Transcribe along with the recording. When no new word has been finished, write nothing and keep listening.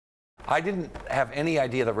I didn't have any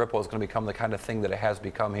idea that Ripple was going to become the kind of thing that it has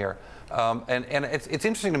become here. And it's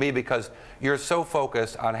interesting to me because you're so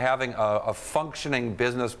focused on having a functioning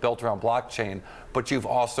business built around blockchain, but you've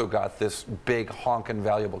also got this big honkin'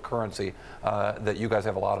 valuable currency that you guys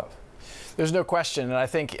have a lot of. There's no question, and I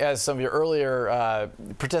think as some of your earlier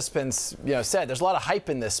participants said, there's a lot of hype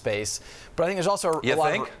in this space, but I think there's also there's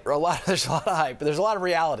a lot of hype, but there's a lot of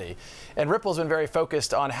reality. And Ripple's been very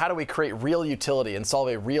focused on how do we create real utility and solve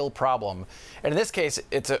a real problem. And in this case,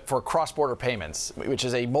 it's for cross-border payments, which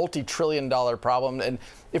is a multi-trillion-dollar problem. And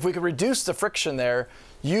if we could reduce the friction there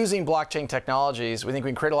using blockchain technologies, we think we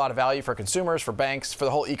can create a lot of value for consumers, for banks, for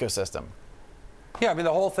the whole ecosystem. Yeah, I mean,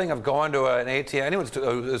 the whole thing of going to an ATM, anyone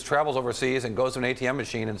who travels overseas and goes to an ATM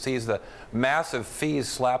machine and sees the massive fees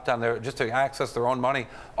slapped on there just to access their own money,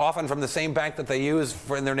 often from the same bank that they use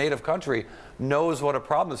in their native country, knows what a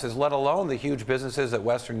problem this is, let alone the huge businesses that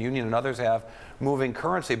Western Union and others have moving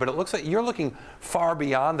currency. But it looks like you're looking far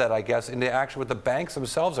beyond that, I guess, into actually what the banks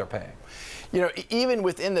themselves are paying. Even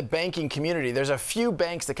within the banking community, there's a few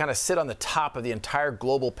banks that kind of sit on the top of the entire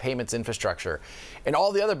global payments infrastructure. And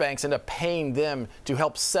all the other banks end up paying them to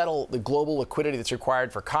help settle the global liquidity that's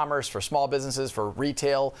required for commerce, for small businesses, for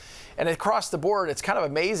retail. And across the board, it's kind of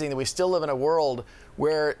amazing that we still live in a world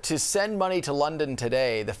where to send money to London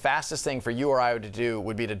today, the fastest thing for you or I to do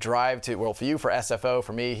would be to drive to, well, for you, for SFO,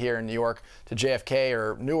 for me here in New York, to JFK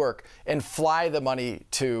or Newark, and fly the money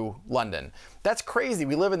to London. That's crazy.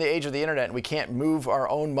 We live in the age of the internet, and we can't move our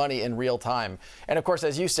own money in real time. And of course,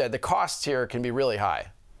 as you said, the costs here can be really high.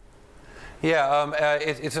 Yeah,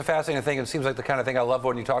 it's a fascinating thing. It seems like the kind of thing I love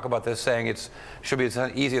when you talk about this, saying it should be as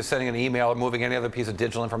easy as sending an email or moving any other piece of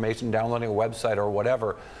digital information, downloading a website or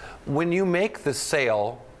whatever. When you make the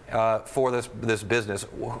sale for this business,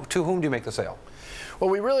 to whom do you make the sale? Well,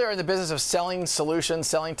 we really are in the business of selling solutions,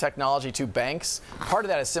 selling technology to banks. Part of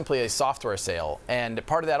that is simply a software sale. And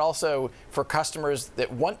part of that also for customers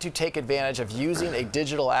that want to take advantage of using a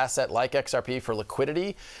digital asset like XRP for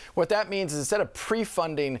liquidity. What that means is instead of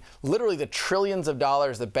pre-funding literally the trillions of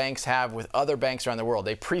dollars that banks have with other banks around the world,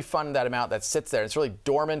 they pre-fund that amount that sits there. It's really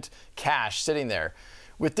dormant cash sitting there.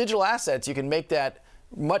 With digital assets, you can make that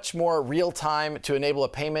much more real time to enable a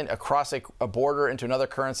payment across a border into another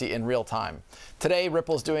currency in real time. Today,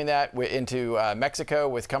 Ripple's doing that into Mexico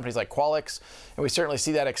with companies like Qualix, and we certainly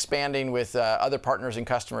see that expanding with other partners and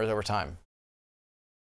customers over time.